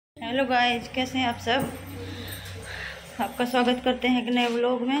Hello guys, कैसे हैं आप सब। आपका स्वागत करते हैं एक नए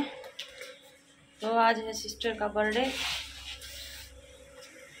व्लॉग में। तो आज है सिस्टर का बर्थडे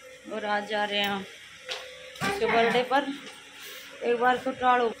और आज जा रहे हैं हम उसके बर्थडे पर। एक बार तो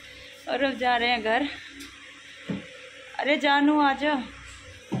टाड़ो और अब जा रहे हैं घर। अरे जानू आ जा।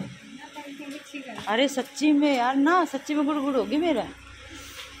 अरे सच्ची में यार, ना सच्ची में गुड़गुड़ होगी मेरा।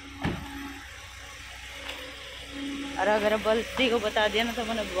 अरे अगर बल्दी को बता दिया ना तो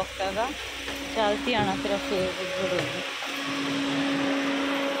मैंने बक्का चलती आना सिर्फ गुड़गुड़ होगी।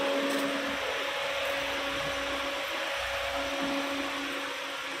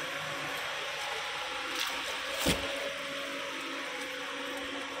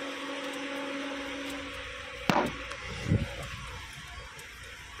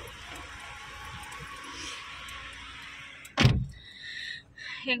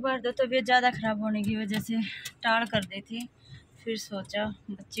 एक बार तो तबीयत ज़्यादा ख़राब होने की वजह से टाल कर दी थी, फिर सोचा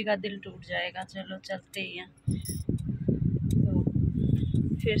बच्ची का दिल टूट जाएगा, चलो चलते ही हैं। तो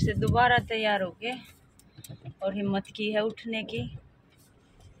फिर से दोबारा तैयार हो गए और हिम्मत की है उठने की,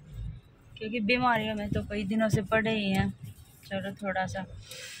 क्योंकि बीमारियों में तो कई दिनों से पड़े ही हैं। चलो थोड़ा सा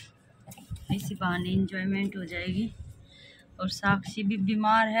इसी बहाने इंजॉयमेंट हो जाएगी। और साक्षी भी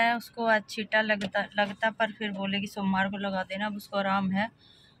बीमार है, उसको आज छींटा लगता पर फिर बोलेगी सोमवार को लगा देना, अब उसको आराम है,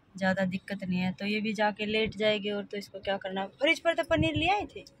 ज़्यादा दिक्कत नहीं है। तो ये भी जाके लेट जाएगी। और तो इसको क्या करना, फ्रिज पर तो पनीर ले आए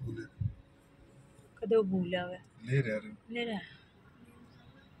थे, कदे भूल हुआ ले रहा है।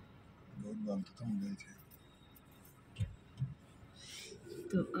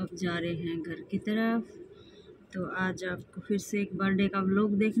 तो अब जा रहे हैं घर की तरफ। तो आज आपको फिर से एक बर्थडे का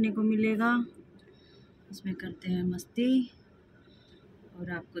व्लॉग देखने को मिलेगा, इसमें करते हैं मस्ती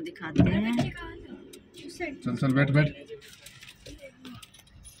और आपको दिखाते हैं। चल चल बैठ बैठ।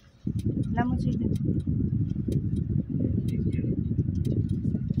 ला मुझे दे,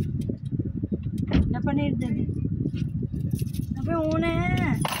 ना पनीर दे दे। अबे ऊन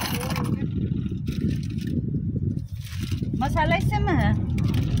है, मसाला इससे में है।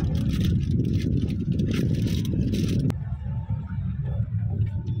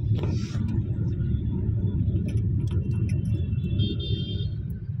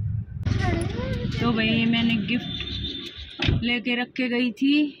 तो भाई मैंने गिफ्ट लेके रख के गई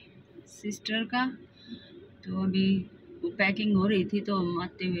थी सिस्टर का, तो अभी वो पैकिंग हो रही थी, तो हम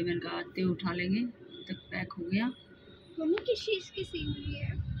आते हुए मैंने कहा आते हुए उठा लेंगे। तक पैक हो गया। मम्मी किस चीज की सीनरी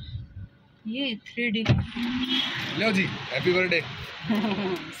है ये 3D। लो जी, हैप्पी बर्थडे।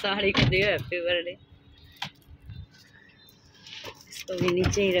 साड़ी का दियो हैप्पी बर्थडे। इसको भी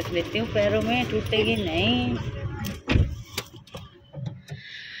नीचे ही रख लेती हूँ, पैरों में टूटेगी नहीं।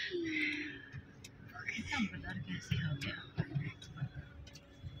 कैसे हो गया।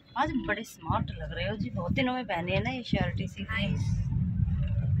 आज बड़े स्मार्ट लग रहे हो जी, बहुत दिनों में पहने है ना ये शर्ट, इसी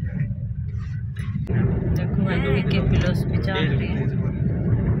देखो मैं लोही के पिलोस भी चाहती हूँ।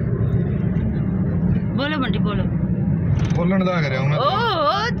 बोलो बंटी बोलो। बोलन दा कर रहा हूं मैं। ओ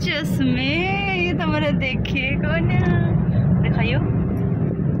चश्मे, ये तो मैंने देखे कौन दिखाइयो।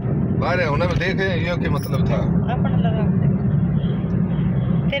 बाहर है ना, देखे ये क्या मतलब था। अपन लगा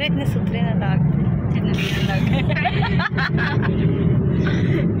तेरे इतने सुथरे ना लगते जितने मेरे लगे।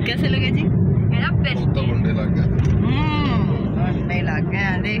 कैसे लगे जी? मेरा बेस्ट तो गुंडे लग गए। गुंडे लग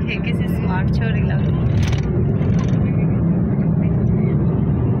गए। देखे किसी स्मार्ट छोरी लग।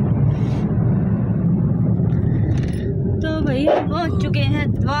 तो भैया पहुंच चुके हैं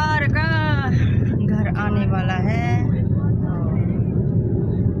द्वारका, घर आने वाला है,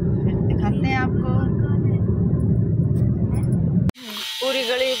 फिर दिखाते हैं आपको। पूरी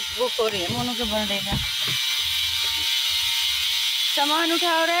गली बुक हो रही है मोनू के बर्थडे का। सामान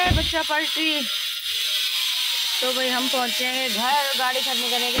उठाओ रे बच्चा पार्टी। तो भाई हम पहुंचेंगे घर, गाड़ी खड़नी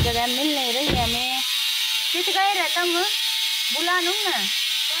करने की जगह मिल नहीं रही है हमें। किस गए रहता हूँ, बुला लूँ मैं।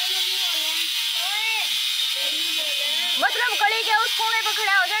 मतलब गली के उस कोने पर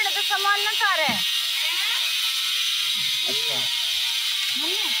खड़ा हो जाए ना तो सामान न तारे।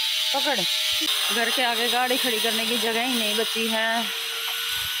 पकड़। घर के आगे गाड़ी खड़ी करने की जगह ही नहीं बची है।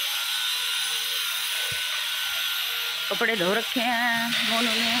 कपड़े धो रखे हैं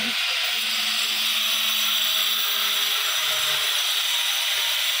मोनू ने।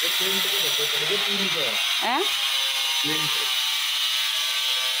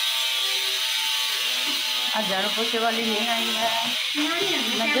 आज झाड़ू पोछे वाली नहीं आई है।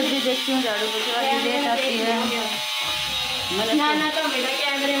 मैं जब भी देखती हूँ झाड़ू पोछे वाली लेट आती है। ना तो मेरा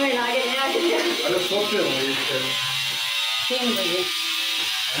कैमरे में लागे यार। अरे सोते हो ये 3 बजे।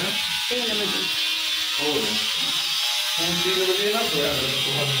 3 बजे।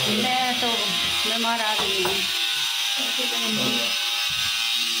 मैं तो बीमार आ गई हूँ।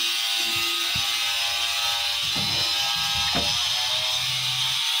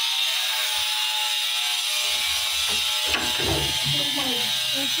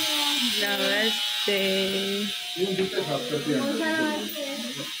 नमस्ते।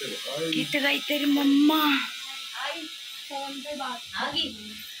 कित गई तेरी मम्मा?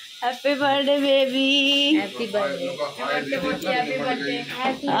 Happy birthday baby. Happy birthday.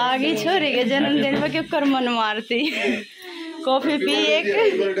 आगे छोरी के जन्मदिन में क्यों कर मन मारती। कॉफी पी एक।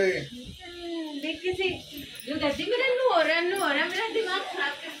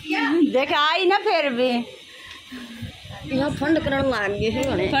 देख आई ना फिर भी यहाँ फंड करने लाग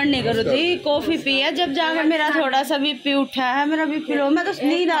गए फंड नहीं करो थी। कॉफी पी है जब जाके मेरा थोड़ा सा बीपी उठा है। मेरा बीपी लो, मैं तो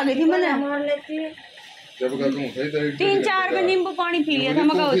नींद आ गई थी। मैंने 3-4 में नींबू पानी पी लिया था।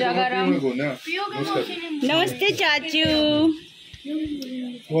 मका हो जाएगा आराम। नमस्ते चाचू।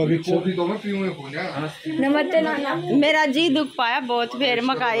 नमस्ते नाना। मेरा जी दुख पाया बहुत। फिर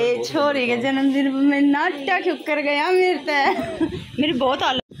मकाए छोरी के जन्मदिन में नाटक क्यों कर गया मेरे ते। मेरी बहुत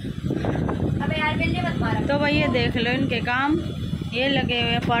हालत। तो भाई ये देख लो इनके काम। ये लगे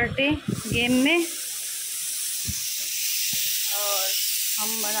हुए पार्टी गेम में और हम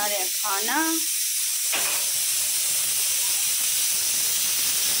बना रहे हैं खाना।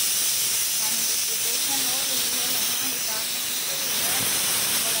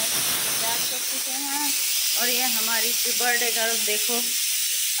 और ये हमारी बर्थडे गर्ल देखो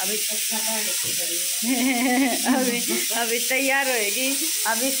अभी अभी तैयार होएगी।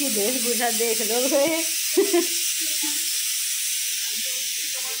 अभी इसकी वेशभूषा देख लो।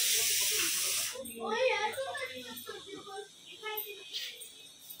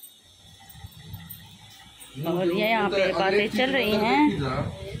 और ये यहाँ पे बातें चल रही हैं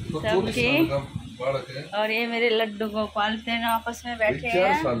सबकी। और ये मेरे लड्डू को पालते हैं आपस में बैठे हैं।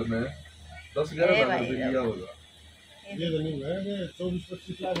 4 साल में 10-11 लाख रुपए दिया होगा। ये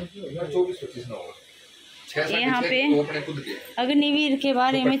 24-25 ना होगा। यहाँ पे अग्निवीर के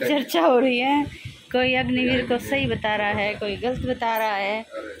बारे में चर्चा हो रही है। कोई अग्निवीर को सही बता रहा है, कोई गलत बता रहा है।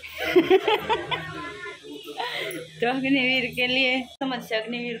 तो अग्निवीर के लिए समझ से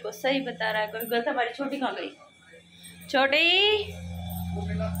अग्निवीर को सही बता रहा है, कोई गलत। हमारी छोटी कहाँ गई? छोटी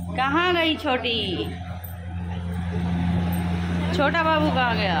कहाँ गई? छोटी छोटा बाबू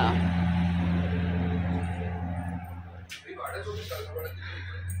कहाँ गया?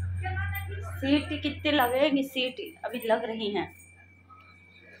 सीटी कितने लगेगी? सीटी अभी लग रही हैं।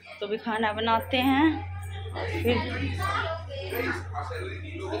 तो भी खाना बनाते हैं फिर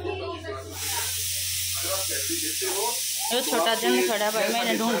तो छोटा जन खड़ा भाई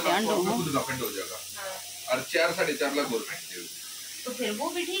मैंने ढूंढ के और 4-4.5 लाख गवर्नमेंट। तो फिर वो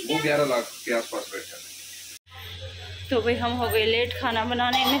भी ठीक वो है। 11 लाख के आसपास बैठा है। तो भाई हम हो गए लेट खाना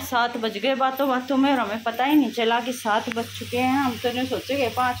बनाने में। 7 बज गए बातों बातों में और हमें पता ही नहीं चला कि 7 बज चुके हैं। हम तो नहीं सोचे कि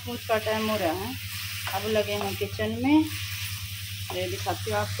 5 का टाइम हो रहा है। अब लगे हैं किचन में। ये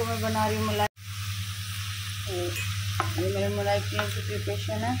दिखाती हूँ आपको। मैं बना रही हूँ मलाई। ये मेरे मलाई की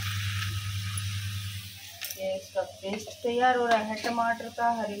प्रिपरेशन है। ये इसका पेस्ट तैयार हो रहा है टमाटर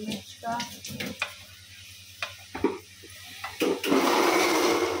का, हरी मिर्च का।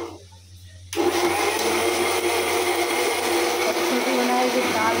 छोटी बनाएगी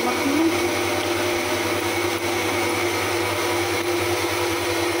दाल मखनी।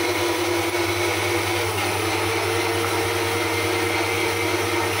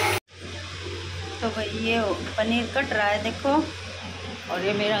 तो भाई ये पनीर कट रहा है देखो। और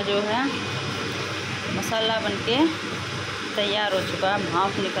ये मेरा जो है मसाला बनके तैयार हो चुका है।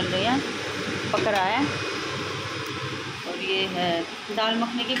 भाप निकल रही है, पक रहा है। और ये है दाल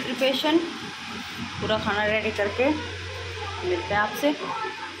मखनी की प्रिपरेशन। पूरा खाना रेडी करके मिलते हैं आपसे।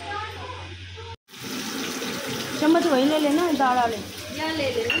 चम्मच वही ले लेना, दाल वाले या ले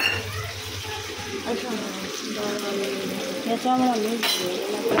ले। अच्छा दाल वाले या चावल ले।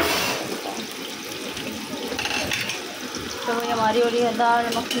 तो वही हमारी हो रही है दाल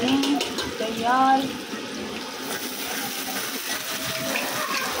मखनी तैयार।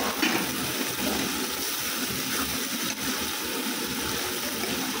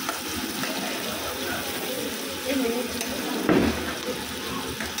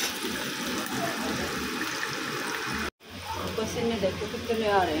 पसीने देखो कितने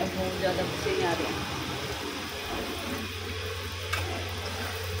आ रहे हैं, बहुत ज़्यादा पसीने आ रहे हैं।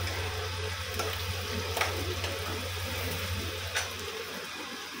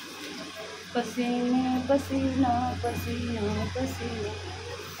 पसीने पसीना पसीना पसीना।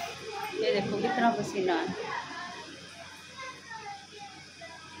 ये देखो कितना पसीना है।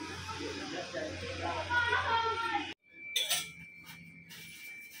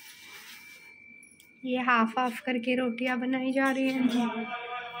 ये हाफ हाफ करके रोटियां बनाई जा रही हैं।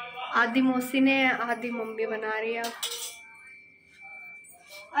 आधी मौसी ने, आधी मम्मी बना रही है।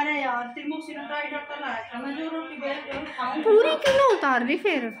 अरे यार तेरी मौसी ने टाइट आटा लाया था, मैं जो रोटी बेल के खाऊं पूरी क्यों ना उतार रही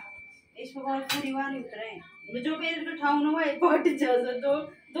फिर? इसको बहुत पूरी वाली उतरे मैं जो बेल के खाऊं ना वो एक पार्ट जैसे दो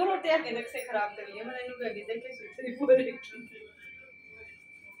दो रोटी आके रख से खराब कर लिया मैंने इनको कह देखे सुथरी पूरी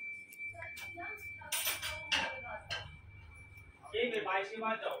ठीक है 22 के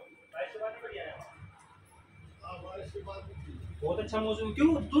बाद जाओ 22 के बाद बढ़िया है बहुत अच्छा मौसम क्यों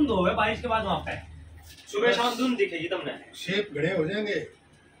धुंध हो गया 22 के बाद वहाँ पे सुबह शाम धुंध दिखेगी तुमने शेप घड़े हो जाएंगे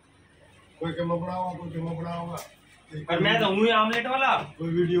कोई केमा बनाओगा कोई केमा बनाओगा और मैं तो हूँ आमलेट वाला कोई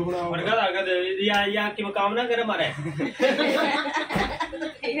वीडियो बनाओगा और गधा गधा या की काम ना करे हमारे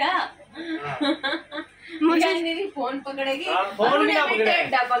ठीक है मुझे मेरी फोन पकड़ेगी फोन भी ना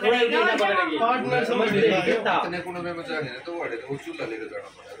पकड़ेगी पार्टनर समझ इतने कोने में मचा है तो वो चूल्हा लेकर जाना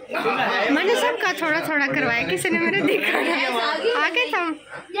पड़ेगा मैंने सबका थोड़ा थोड़ा करवाया, किसी ने मेरे देखा नहीं। आगे तुम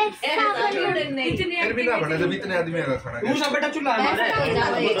फिर भी ना बने जब इतने आदमी का खाना तू सब बेटा चूल्हा हमारे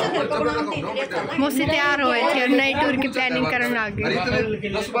मुझसे तैयार हुए थे और नई टूर की प्लानिंग करने आ अरे गए। इतने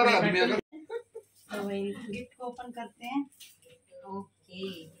 10-12 आदमी अगर तो वही गिफ्ट को ओपन करते हैं। ओके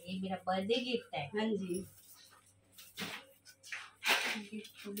ये मेरा बर्थडे गिफ्ट है। हाँ जी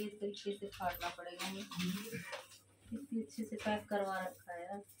गिफ्ट को भी इस तरीके से फाड़ना पड़ेगा मुझे, इतनी अच्छे से पैक करवा रखा है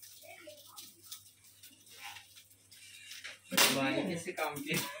यार। किसी काम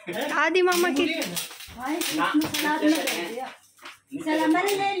की आदि मामा की सलाद में कर दिया, सलाद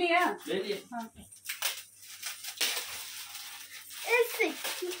मैंने ले लिया। हाँ।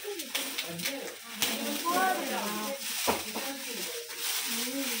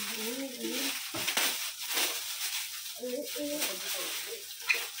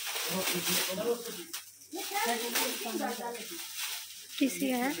 किसी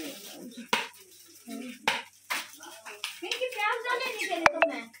है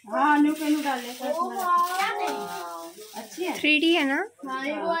हाँ न्यू पेनू डाले अच्छी है 3D है ना?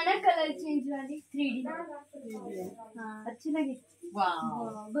 वो है ना कलर चेंज वाली 3D। हाँ अच्छी लगी। वाह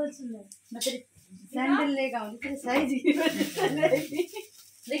बहुत सुंदर। मैं तेरी सैंडल लेगा तेरी साइज की वजह से लेगी।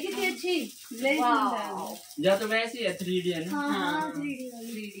 देखी थी अच्छी। ले या तो वैसी है 3D है ना हाँ 3D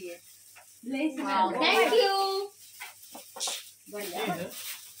वाली 3D है। ले थैंक यू। बढ़िया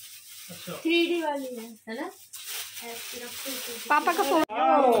 3D वाली है ना? पापा का फोन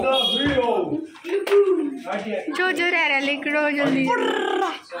जो जो रह रहा है लिखो जल्दी।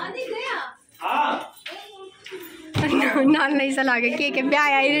 नाल नहीं सला के केक के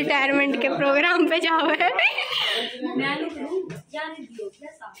ब्याह आई रिटायरमेंट के प्रोग्राम पे जाओ है।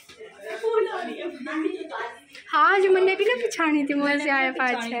 हाँ जो मैंने भी ना पिछानी थी मुझे से आया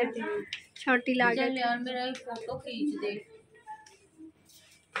 5-6 छोटी लागत। चल यार मेरा एक फोटो खींच दे।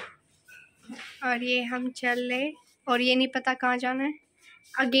 और ये हम चल रहे और ये नहीं पता कहाँ जाना है।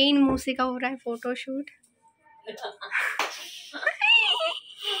 अगेन मूसी का हो रहा है फोटो शूट।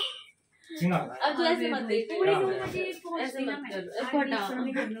 अब तो ऐसे मत देख पूरी ऐसे मत कर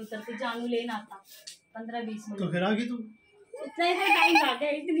उतरते जानू लेना आता 15-20 मिनट तो फिर आगे तू इतना ही टाइम आ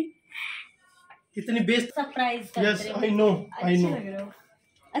गया इतनी best surprise yes I know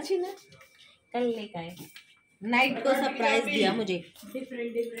अच्छी ना कल लेकर आए नाइट को सरप्राइज दिया मुझे।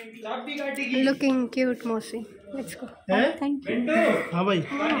 लुकिंग क्यूट मौसी। Let's go. है थैंक यू। मिंटू हाँ भाई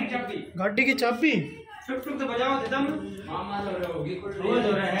गाड़ी की चाबी टुक टुक तो बजाओ दे तुम मामा लग रहा होगी रोज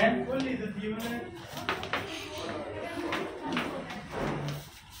हो रहा है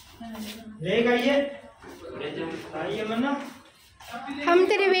ले गई आइए मन्ना हम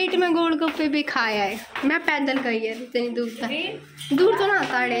तेरे वेट में गोलगप्पे भी खाया है। मैं पैदल गई है इतनी दूर तक। दूर तो ना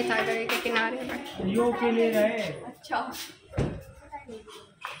ताड़े सागरे के किनारे पर। यो के ले रहे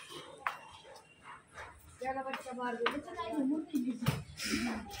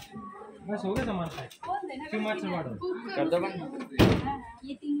बस हो गया सामान क्यों मार से बाड़ो कर दो बंद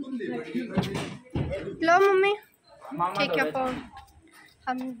लो मम्मी मामा ठीक है फोन।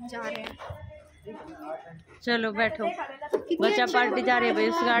 हम जा रहे हैं। चलो बैठो बच्चा पार्टी जा रही है भाई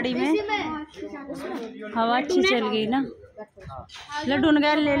उस गाड़ी में। हवा अच्छी चल गई ना। लड्डू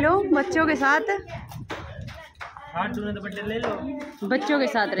नगैर ले लो बच्चों के साथ। हाथ टूने तो बच्चे ले लो बच्चों के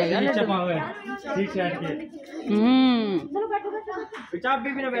साथ रहेगा लड्डू। ठीक है चाबी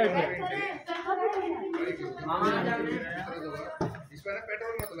भी ना बैठ गया इस पर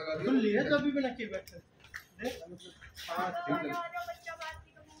पेट्रोल मत लगा खुल लिया तो अभी भी लग के बैठे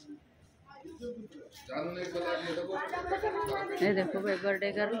जानू ने बोला कि देखो ये देखो भाई बर्थडे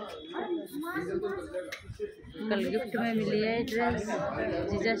गर्ल कल गिफ्ट में मिली है ड्रेस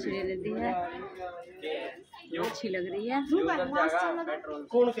जीजा श्री ने दी है अच्छी लग रही है।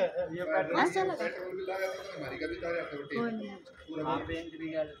 कौन क्या ये पेट्रोल भी लगा तो हमारी का भी तो आता है पूरा आप पेंट भी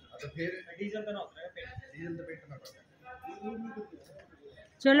गया तो फिर डीजल तो ना होता है डीजल तो पेट ना पड़ता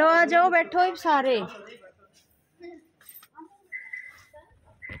चलो आ जाओ, बैठो अब सारे।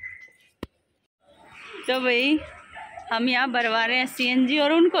 तो भाई हम यहाँ भरवा रहे हैं सीएनजी,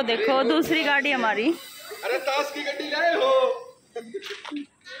 और उनको देखो दूसरी गाड़ी हमारी। अरे ताश की गड्डी लाए हो।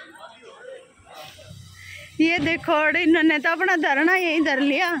 ये देखो, और इन्होंने तो अपना धरना यही धर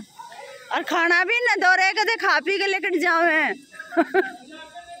लिया, और खाना भी न दो रहे, कदे खा पी के लेकर जाओ है।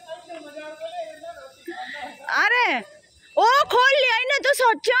 अरे ओ खोल लिया इन्हें तो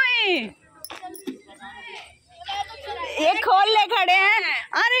सोचो ही, ये खोल ले खड़े हैं।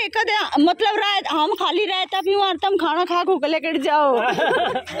 अरे कदे मतलब हम खाली रहता भी वहाँ, तुम खाना खा खो के लेकर जाओ।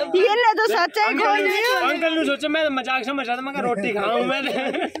 ये ले तो सच्चा ही खोल लिया। अंकल ने सोचा मैं मजाक समझ रहा था, मैं रोटी खाऊं मैं।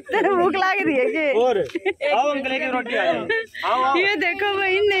 तेरे भूख लग रही है कि? और आओ अंकल की रोटी आ जाओ। आओ ये देखो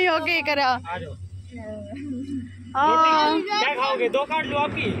भाई नहीं हो के करा। आ जाओ। क्या खाओगे? 2 काट लो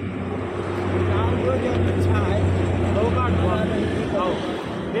आपकी। अच्छा है, 2 काट लो। आओ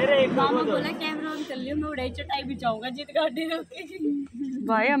मेरे एक मामा बोला कैमरा ऑन कर लियो, मैं उड़ाई चटाई भी जाऊंगा जित गाड़ी रोकेगी।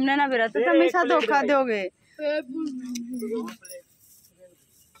 भाई हमने ना बिरा तो तुम ऐसा धोखा दोगे।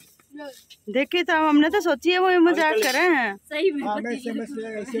 देखिए तो हमने तो सोची है वो मजाक कर रहे हैं। सही में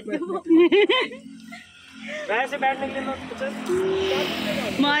वैसे बैठने के लिए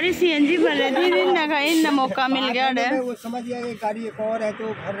हमारी सीएनजी भर रही थी ना, कहीं ना मौका मिल गया है। वो समझ गया कि गाड़ी एक और है तो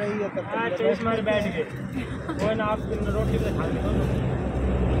भर रही है तब हाँ चेस मार बैठ गए। वो ना आप रोटी पे खा लो।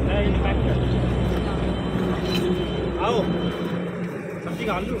 आओ सब्जी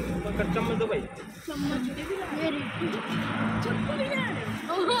खा लो, चम्मच दो भाई।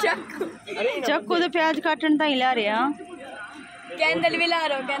 चक्कू तो प्याज काटन ताई ला रहे हैं। कैंडल भी ला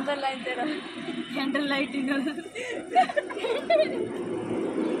रहा हो, कैंडल लाइट दे रहा, कैंडल लाइटिंग।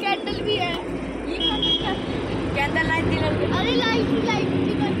 कैंडल भी है। कैंडल लाइट दिला। अरे लाइट भी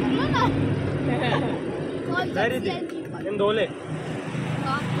बंद कर लो ना। कौन सा दी इन दोले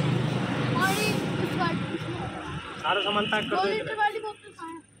और ये उस वाली सारा सामान पैक कर 2 दो। लीटर वाली बोतल कहाँ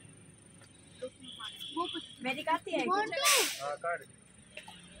है? वो मेरी काती है कौन तो? हां काट।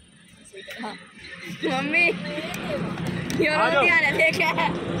 मम्मी ये रोटी आ रहा देख है।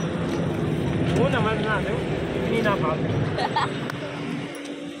 वो ना मत ना दो, इतनी ना खा।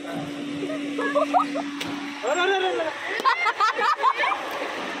 अरे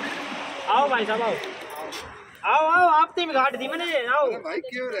आओ भाई साहब आओ। आओ आओ आप तीन घाट दी मैंने। आओ भाई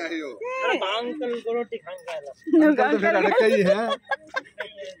क्यों रहे हो? अरे अंकल को रोटी खाएंगे ना। तो फिर अड़के ही है,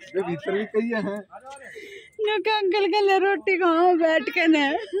 ये भीतर भी कई है। अंकल के लिए रोटी खाओ बैठ के ने।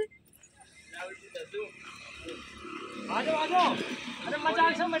 आ जाओ। अरे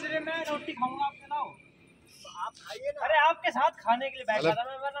मजाक समझ रहे, मैं रोटी खाऊंगा आपके लाओ। आप खाइए ना। अरे आपके साथ खाने के लिए बैठा था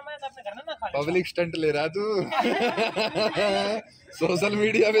मैं, वरना मैं अपने घर में ना खा लेता। पब्लिक स्टंट ले रहा तू। सोशल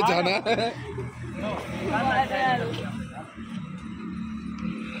मीडिया पे जाना है।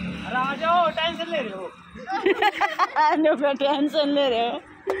 अरे आ जाओ, टेंशन ले रहे हो। टेंशन ले रहे हो।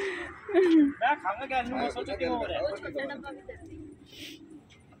 मैं खाऊंगा क्या? मैं सोचो क्यों हो रहा है।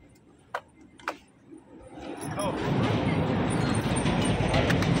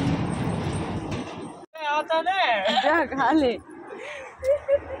 आता ना जा खा ले। तू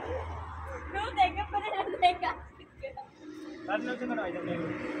देखे पर देगा। करने से बनाई जाने।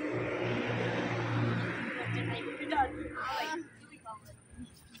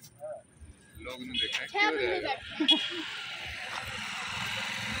 लोग ने देखा 6 क्यों बंदे रहे हो? बैठे।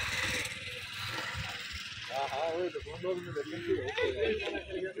 हाँ वो तो लोग ने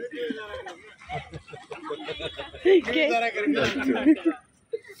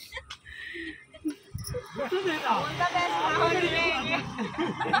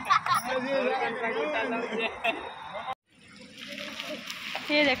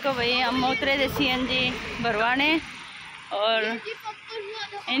ये देखो भाई हम उतरे थे सीएनजी भरवाने, और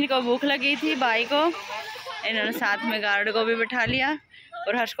इनको भूख लगी थी भाई को, इन्होंने साथ में गार्ड को भी बैठा लिया,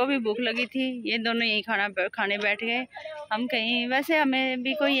 और हर्ष को भी भूख लगी थी। ये दोनों यही खाने बैठ गए। हम कहीं वैसे हमें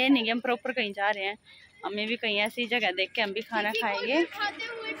भी कोई ये नहीं कि हम प्रॉपर कहीं जा रहे हैं, हमें भी कहीं ऐसी जगह देख के हम भी खाना खाएंगे। खाते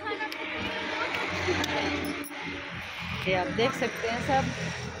हुए खाना ये आप देख सकते हैं सब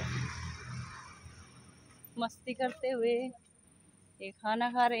मस्ती करते हुए ये खाना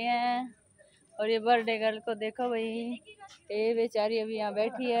खा रहे हैं। और ये बर्थडे गर्ल को देखो भाई, ये बेचारी अभी यहाँ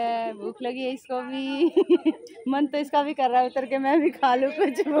बैठी है, भूख लगी है इसको भी। मन तो इसका भी कर रहा है उतर के मैं भी खा लूँ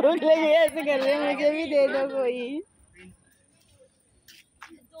कुछ, भूख लगी है ऐसे कर रहे हैं, मुझे भी दे दो कोई।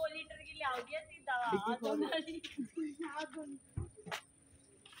 2 लीटर की ले आओगे सीधा। 3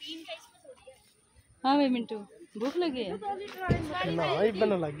 का इसमें थोड़ी है। हाँ भाई मिंटू भूख लगी है ना ही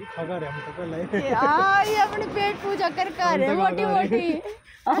बना लगी खा रहे हम तो पहले ये अपनी पेट पूजा कर रहे हैं मोटी मोटी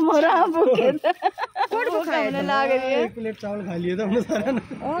हमारा भूखे भूख हमने लाग रही है। एक प्लेट चावल खा लिए थे हमने सारा ना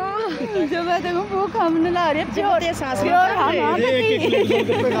जो मैं देखो भूख हमने ला रही है प्योर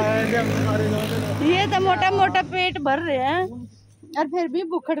ये तो मोटा मोटा पेट भर रहे हैं और फिर भी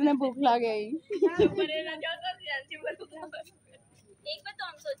भूखड़ने भूख लाग गई। एक बार तो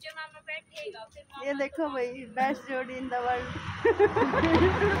हम सोचे मामा बैठेगा फिर ये देखो भाई बेस्ट जोड़ी इन द वर्ल्ड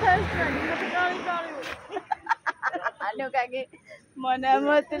आलू का के मना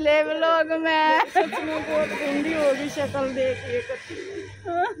मत ले लोग मैं सच में बहुत गंदी होगी शक्ल देख के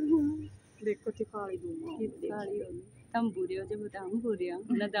देखो दिखाई दूंगा कितनी काली होगी हम बुरे हो जब हम बुरे हैं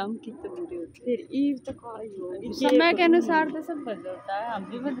ना तो हम कितने बुरे होते फिर ईव तो काली हो समय के अनुसार तो सब बदलता है हम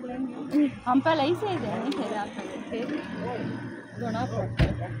भी बदलेंगे हम पहले ही सही जाएंगे फिर धोना पड़ता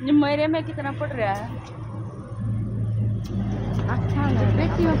है मेरे में कितना पड़ रहा है अच्छा ना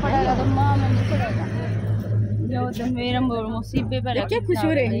बेटी में पड़ेगा तो माँ में नहीं पड़ेगा जो तो मेरा मुसीबे पे क्या खुश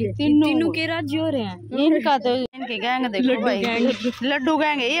हो रहे हैं तीनों के राज्य हो रहे हैं इनका तो इनके गैंग देखो भाई लड्डू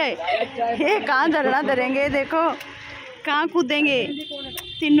गैंग ये कहाँ धरना धरेंगे देखो कहाँ कूदेंगे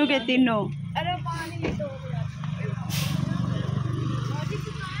तीनों के तीनों।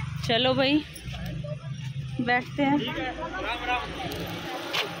 चलो भाई बैठते हैं।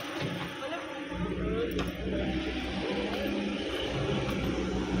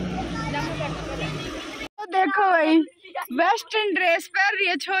 देखो भाई वेस्टर्न ड्रेस पहन रही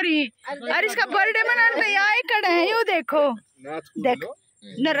है छोरी और इसका बर्थडे मनाने तैयार खड़े हैं। यू देखो देख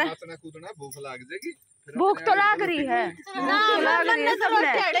भूख लग जाएगी भूख तो लग रही है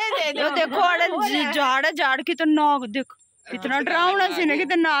सबने। यो देखो अरे झाड़ की तो नाग देखो कितना डरावना सी ने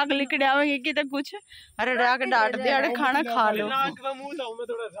कितना नाग लिकड़ा होगी कितना कुछ अरे डाक डांट दे अरे खाना खा लो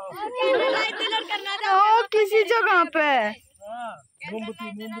ओ किसी जगह पे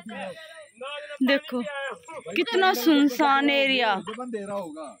देखो कितना सुनसान एरिया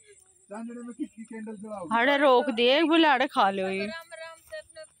अरे रोक दिए बोले अरे खा लो ये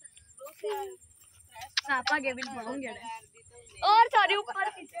और सारी ऊपर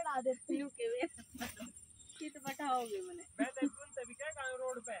चढ़ा देती हूँ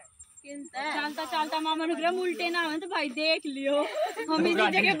चलता चलता मामा ने कहा उल्टे ना हो तो भाई देख लियो हम इसी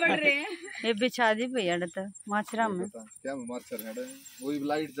जगह बढ़ रहे हैं। ये बिछा दी भैया तो माचरा में क्या माचर है वही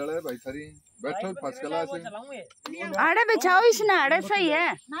लाइट जले भाई सारी बैठो फर्स्ट क्लास है आड़े बिछाओ इसने आड़े सही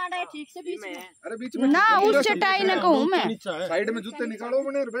है ना आड़े ठीक से बीच में अरे बीच में ना उस चटाई ना कहूँ मैं साइड में जूते निकालो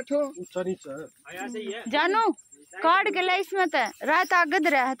बने और बैठो ऊंचा नीचा जानू काट के ले इसमें तो रात आगद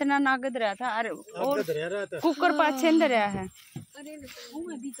रहा है इतना नागद रहा था अरे और कुकर पाछे अंदर रहा है।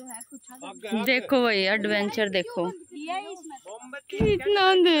 देखो भाई एडवेंचर देखो कितना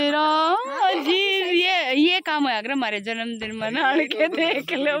अंधेरा अजीब ये काम है अगर हमारे जन्मदिन मना के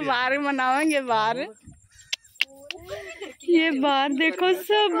देख लो बाहर मनाएंगे बाहर ये बाहर देखो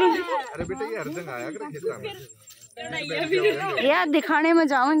सब अरे बेटा ये हर जगह आया कर खेता में यार दिखाने में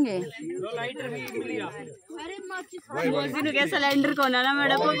जाओगे सिलेंडर को ना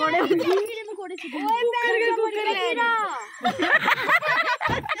मेरे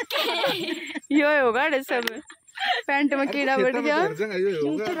यो होगा सब पैंट में कीड़ा बैठ गया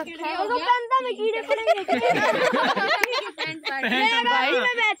भाई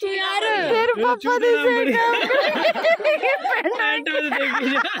मैं बैठी यार फिर पापा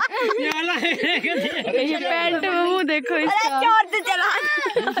ये पैंट में मुँह देखो इसका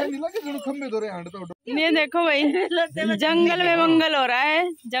ये देखो भाई जंगल में मंगल हो रहा है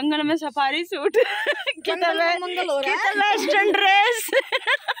जंगल में सफारी सूट कितना वेस्टर्न ड्रेस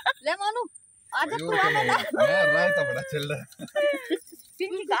ले मानू आज रायता बड़ा चल रहा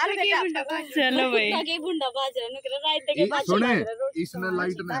चलो भाई सुने इसने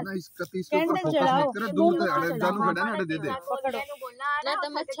लाइट में ना इसका इसके ऊपर फोकस मत करे दूर तक अड़े जानू खड़ा ना अड़े दे दे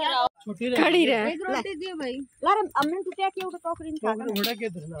खड़ी रहे रोटी दियो भाई यार अम्मी तू क्या किया उठा टोकरी में खा घोड़ा के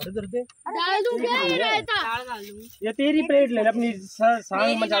दर्द दे डाल दूं क्या ही रहता डाल डाल दूं ये तेरी प्लेट ले अपनी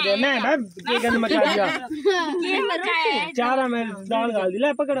सांग मचा दे मैं ये गंद मचा दिया ये मचाया चारा में दाल डाल दिला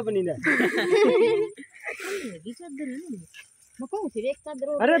पकड़ अपनी ने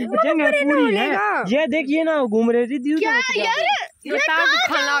अरे जंग है पूरी है ये देखिए ना घूम रही थी क्या यार बता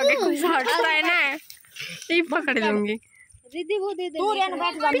खाना आगे कुछ हटता है ना ये पकड़ लूंगी रिद्धि वो दे दे तू रेन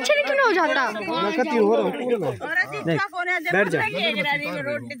बैठ जा पीछे नहीं क्यों हो जाता मैं कहती हो रहा हूं पूरा बैठ जा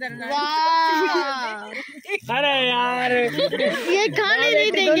वाह अरे यार ये खाने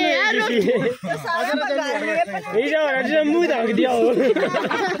नहीं देंगे यार ये जो मुंह ढक दिया हो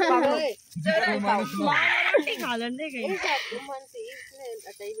रोटी खा लेने गई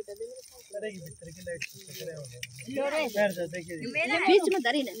बीच में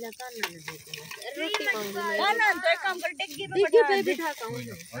धरी ना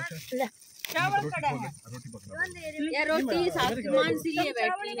रोटी सामान सी लिए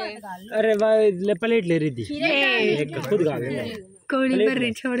बैठी है। अरे भाई ले प्लेट ले रही थी एक खुद खा ले कोड़ी पर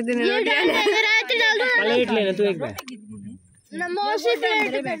रही छोड़ देना प्लेट लेना तू एक बार नमोसी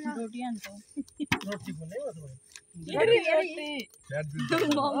प्लेट रोटियां तो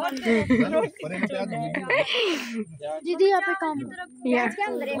दीदी यहाँ पे काम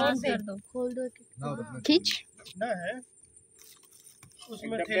खोल दो खींच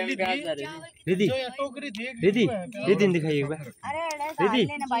उसमें थैली थी दीदी जो ये टोकरी थी दीदी दीदी दिखाइए एक बार दीदी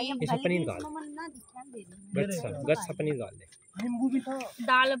भाई इसमें पनीर डाल गच्चा पनीर डाल दे नींबू भी था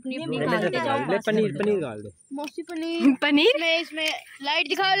दाल अपनी अपनी खा के जाओ। ले पनीर पनीर डाल दे मौसी पनीर पनीर इसमें लाइट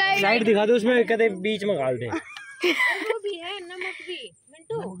दिखाओ लाइट साइड दिखा दो उसमें कहते बीच में डाल दे वो भी है नमक भी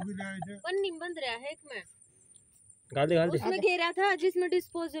मिंटू भी लाए थे पन्नी बंद रहा है एक में डाल दे उसमें घेरा था जिसमें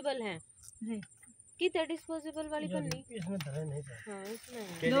डिस्पोजेबल है कितना डिस्पोजेबल वाली पन्नी इसमें धरे नहीं था हाँ इसमें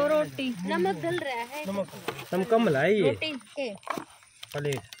दो रोटी नमक डल रहा है तुम कम लाई ये रोटी के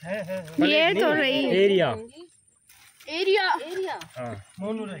प्लेट ये तो रही एरिया एरिया एरिया हाँ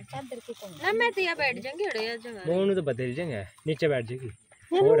मोनू रहे ना मैं तो यहाँ बैठ जाऊंगी अड़े जगह मोनू तो बदल जाएंगे नीचे बैठ जाएगी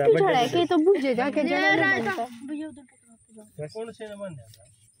ये रोटी चढ़ाए के तो बुझे जाके कौन से न बन जाता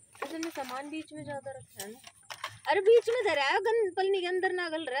असल में सामान बीच में ज्यादा रखा है ना अरे बीच में धरा है पन्नी के अंदर ना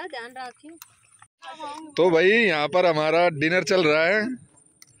गल रहा है ध्यान रखियो। तो भाई यहाँ पर हमारा डिनर चल रहा है,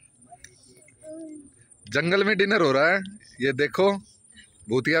 जंगल में डिनर हो रहा है। ये देखो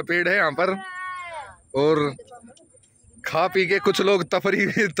भूतिया पेड़ है यहाँ पर और खा पी के कुछ लोग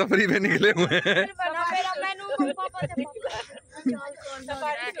तफरी में निकले हुए हैं।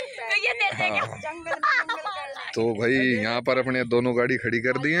 तो भाई यहाँ पर अपने दोनों गाड़ी खड़ी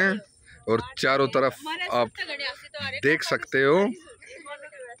कर दी हैं और चारों तरफ आप देख सकते हो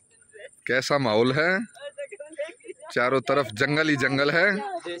कैसा माहौल है, चारों तरफ जंगल ही जंगल है।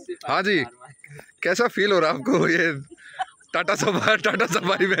 हाँ जी, कैसा फील हो रहा है आपको ये टाटा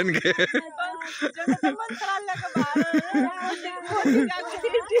सफारी पहन के?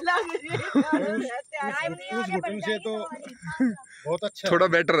 से तो बहुत अच्छा थोड़ा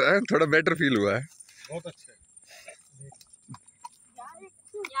बेटर फील हुआ है। बहुत अच्छा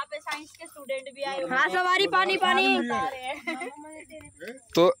यहाँ पे साइंस के स्टूडेंट भी आए। हाँ सवारी पानी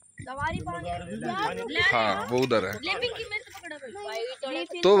तो सवारी पानी हाँ वो उधर है।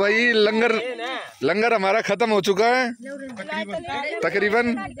 तो भाई लंगर हमारा खत्म हो चुका है तकरीबन,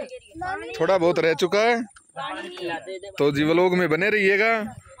 थोड़ा बहुत रह चुका है। तो जी व्लॉग में बने रहिएगा।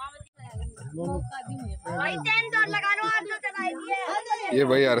 ये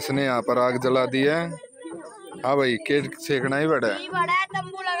भाई हर्ष ने यहाँ पर आग जला दी है। हाँ भाई केक सेकना ही बड़ा है।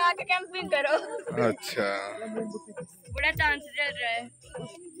 तंबू लगा के कैंपिंग करो। अच्छा बड़ा चांस चल रहा है।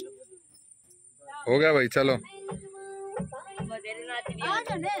 हो गया भाई, चलो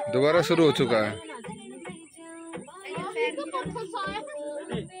दोबारा शुरू हो चुका है।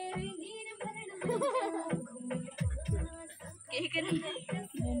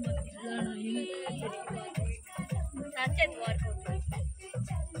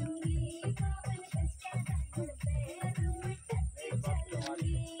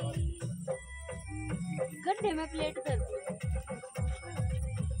 गड्ढे में प्लेट कर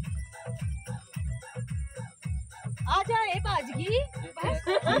आ जाए बाजगी।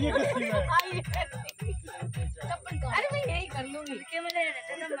 अरे मैं यही कर लूंगी।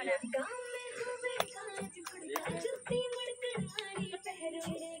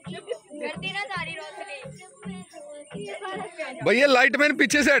 करती ना सारी रोशनी। भैया लाइट मैन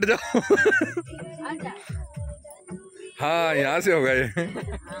पीछे से हट जाओ। हाँ यहाँ से होगा ये।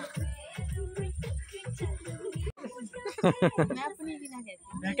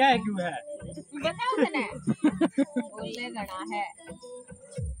 क्या है क्यों है बताओ ना बोलने घड़ा है।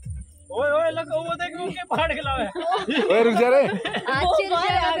 ओए लगा वो देख के पहाड़ खिलाओ है। ओए रुक जा रे।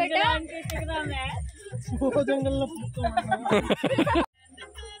 बेटा वो जंगल में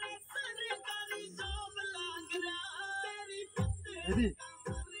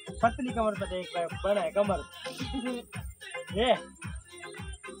पतली कमर पे देख रहा है, बड़ा है कमर ये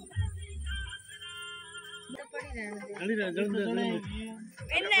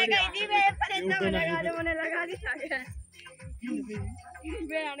इन्ने कही थी मैं पर इतना में लगा दे, मैंने लगा दी था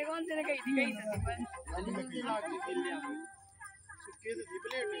बेहाने कौन से ने कही थी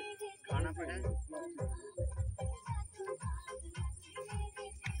खाना पड़ा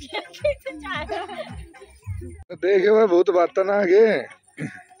देखे हुए भूत बात ना आगे।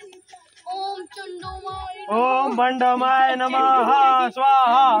 ओम बंडमाय नमः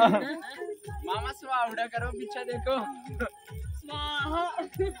स्वाहा। मामा स्वाहा उड़ा करो, पीछे देखो। स्वाहा।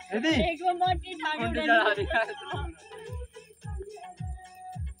 दीदी एक वो मोटी ठाकुर मुंडी चढ़ा दिया।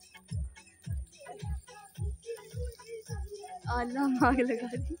 अल्लाह मांग लगा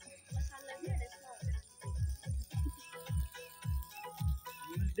दी।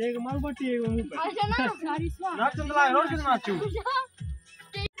 देख माल बटी है मुंह पे। अच्छा ना सारी स्वाहा। नाच चंदला रोड के नाचू।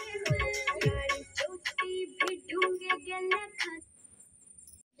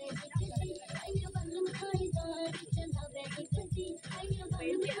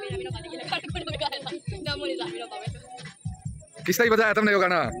 किस तरह बजाया तुमने वो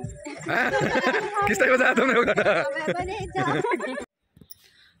गाना? किस तरह बजाया तुमने वो गाना?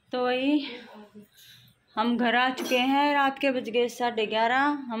 तो वही हम घर आ चुके हैं। रात के बज गए 11:30।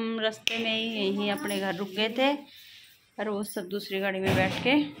 हम रास्ते में ही यहीं अपने घर रुक गए थे और वो सब दूसरी गाड़ी में बैठ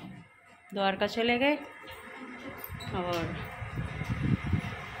के द्वारका चले गए। और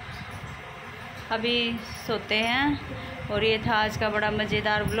अभी सोते हैं। और ये था आज का बड़ा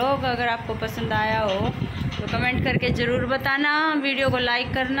मज़ेदार व्लॉग। अगर आपको पसंद आया हो तो कमेंट करके ज़रूर बताना, वीडियो को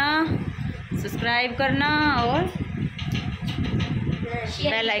लाइक करना, सब्सक्राइब करना और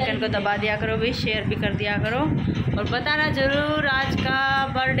बेल आइकन को दबा दिया करो, भी शेयर भी कर दिया करो। और बताना ज़रूर आज का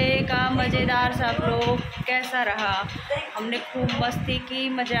बर्थडे का मज़ेदार सा व्लॉग कैसा रहा। हमने खूब मस्ती की,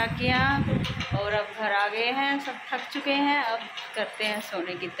 मज़ा किया और अब घर आ गए हैं, सब थक चुके हैं। अब करते हैं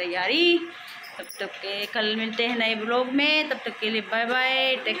सोने की तैयारी। तब तक के कल मिलते हैं नए व्लॉग में। तब तक के लिए बाय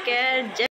बाय, टेक केयर।